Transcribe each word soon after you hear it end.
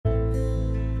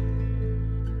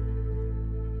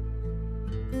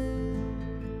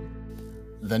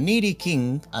The Needy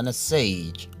King and a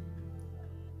Sage.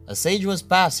 A sage was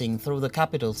passing through the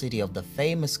capital city of the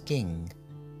famous king.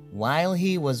 While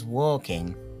he was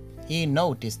walking, he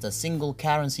noticed a single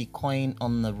currency coin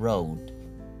on the road.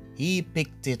 He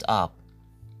picked it up.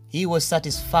 He was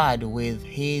satisfied with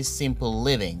his simple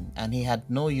living and he had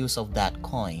no use of that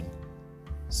coin.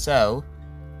 So,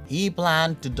 he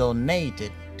planned to donate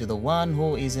it to the one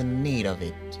who is in need of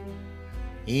it.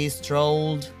 He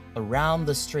strolled around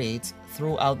the streets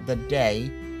throughout the day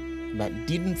but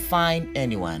didn't find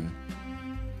anyone.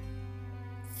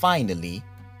 Finally,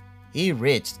 he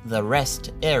reached the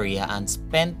rest area and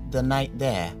spent the night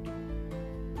there.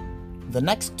 The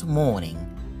next morning,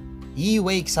 he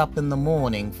wakes up in the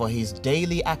morning for his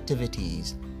daily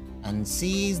activities and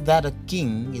sees that a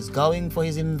king is going for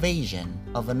his invasion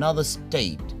of another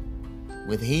state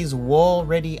with his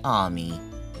war-ready army.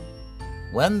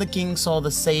 When the king saw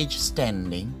the sage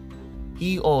standing,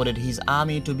 he ordered his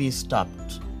army to be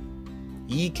stopped.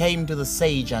 He came to the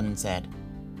sage and said,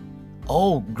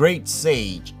 "Oh, great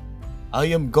sage, I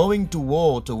am going to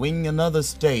war to win another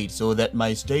state so that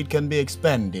my state can be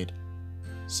expanded.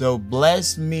 So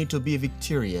bless me to be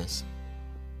victorious."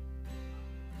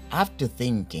 After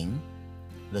thinking,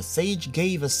 the sage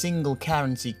gave a single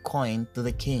currency coin to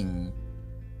the king.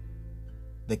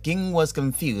 The king was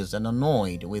confused and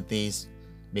annoyed with this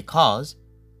because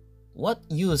what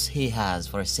use he has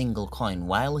for a single coin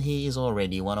while he is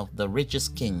already one of the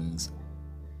richest kings?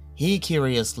 He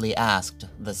curiously asked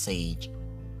the sage,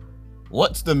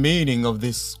 "What's the meaning of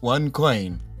this one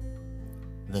coin?"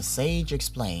 The sage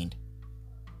explained,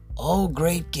 "Oh,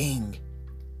 great king,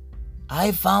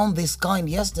 I found this coin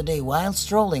yesterday while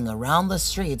strolling around the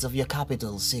streets of your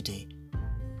capital city.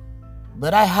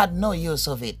 But I had no use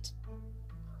of it.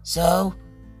 So,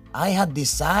 I had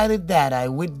decided that I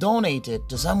would donate it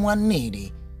to someone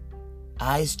needy.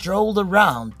 I strolled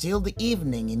around till the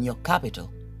evening in your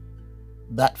capital,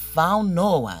 but found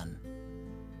no one.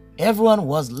 Everyone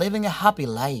was living a happy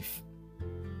life.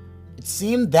 It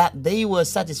seemed that they were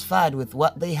satisfied with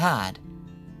what they had.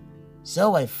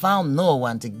 So I found no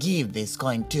one to give this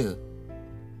coin to.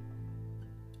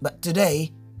 But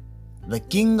today, the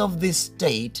king of this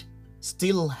state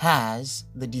still has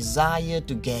the desire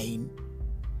to gain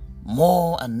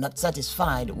more and not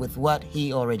satisfied with what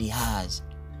he already has.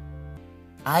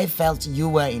 I felt you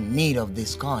were in need of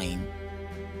this coin."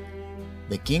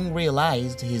 The king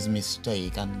realized his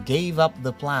mistake and gave up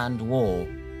the planned war.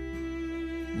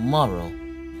 Moral: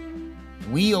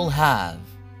 we all have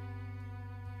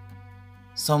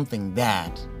something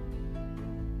that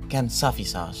can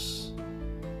suffice us.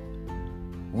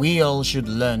 We all should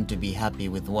learn to be happy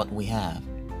with what we have.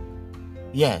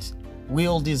 Yes, we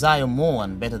all desire more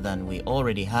and better than we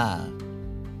already have,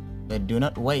 but do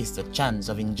not waste the chance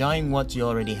of enjoying what you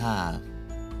already have.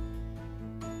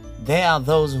 There are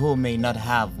those who may not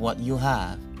have what you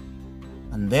have,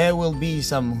 and there will be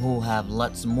some who have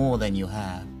lots more than you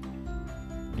have.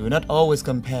 Do not always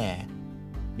compare.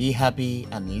 Be happy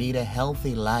and lead a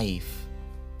healthy life.